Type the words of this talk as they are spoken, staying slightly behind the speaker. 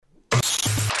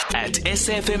at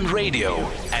SFM Radio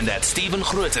and at Stephen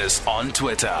Grootes on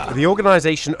Twitter. The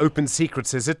organisation Open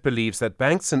Secrets says it believes that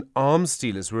banks and arms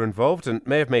dealers were involved and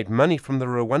may have made money from the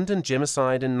Rwandan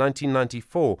genocide in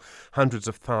 1994. Hundreds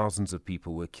of thousands of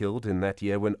people were killed in that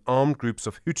year when armed groups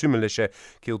of Hutu militia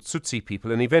killed Tutsi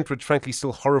people, an event which frankly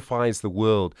still horrifies the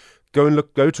world. Go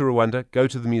to Rwanda, go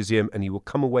to the museum, and you will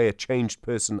come away a changed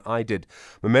person. I did.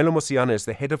 Mamello Mosiana is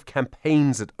the head of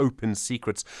campaigns at Open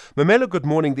Secrets. Mamello, good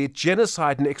morning. The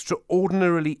genocide, an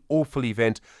extraordinarily awful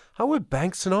event. How were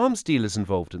banks and arms dealers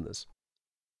involved in this?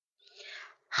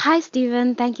 Hi,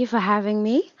 Stephen. Thank you for having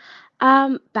me.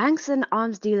 Banks and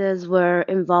arms dealers were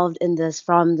involved in this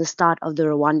from the start of the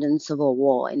Rwandan Civil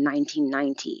War in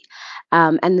 1990.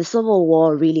 And the Civil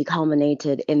War really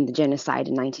culminated in the genocide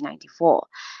in 1994.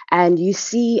 And you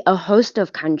see a host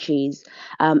of countries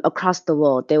across the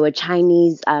world. There were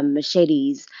Chinese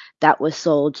machetes that were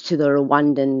sold to the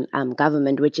Rwandan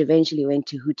government, which eventually went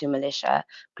to Hutu militia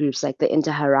groups like the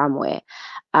Interahamwe.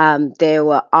 There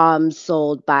were arms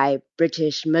sold by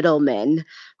British middlemen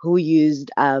who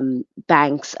used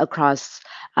banks across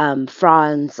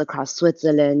France, across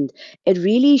Switzerland. It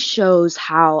really shows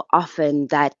how often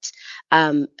that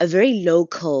a very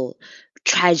local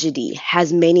tragedy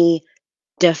has many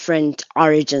different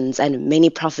origins and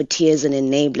many profiteers and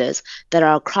enablers that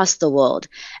are across the world.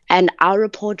 And our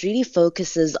report really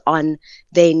focuses on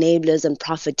the enablers and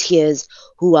profiteers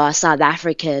who are South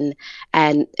African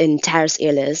and in Terrace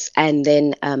Ellis, and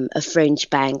then a French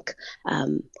bank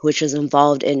which was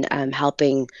involved in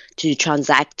helping to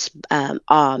transact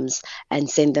arms and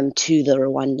send them to the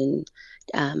Rwandan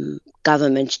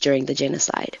government during the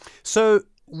genocide. So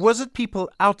was it people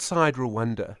outside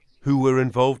Rwanda who were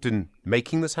involved in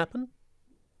making this happen?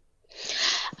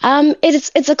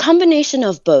 It's a combination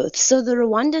of both. So the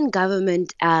Rwandan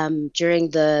government during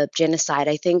the genocide,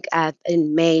 I think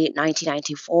in May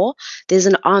 1994, there's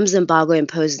an arms embargo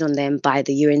imposed on them by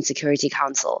the UN Security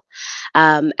Council.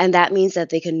 And that means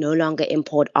that they can no longer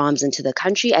import arms into the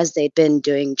country as they'd been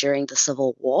doing during the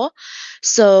Civil War.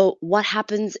 So what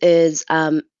happens is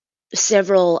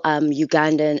several seven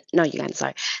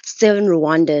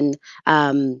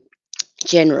Rwandan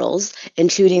generals,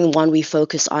 including the one we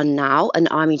focus on now, an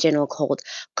army general called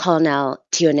Colonel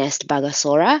Theoneste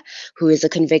Bagasora, who is a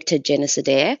convicted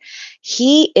genocidaire.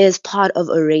 He is part of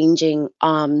arranging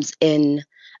arms in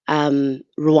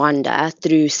Rwanda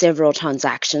through several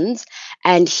transactions,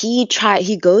 and he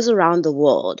goes around the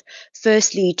world,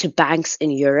 firstly to banks in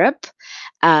Europe,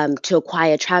 to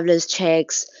acquire travelers'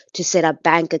 checks, to set up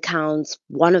bank accounts.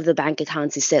 One of the bank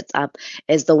accounts he sets up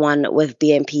is the one with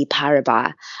BNP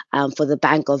Paribas for the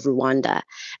Bank of Rwanda.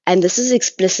 And this is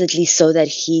explicitly so that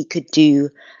he could do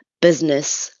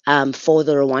business for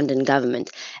the Rwandan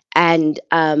government. And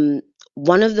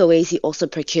one of the ways he also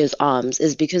procures arms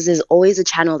is because there's always a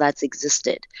channel that's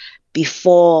existed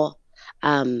before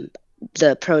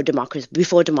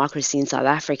before democracy in South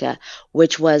Africa,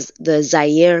 which was the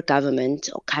Zaire government,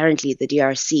 or currently the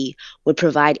DRC, would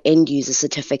provide end user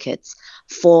certificates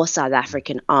for South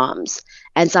African arms.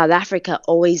 And South Africa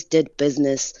always did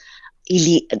business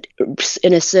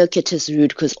in a circuitous route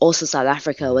because also South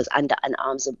Africa was under an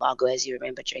arms embargo, as you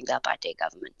remember, during the apartheid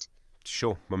government.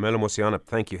 Sure. Mamello Mosiana,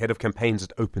 thank you. Head of campaigns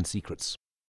at Open Secrets.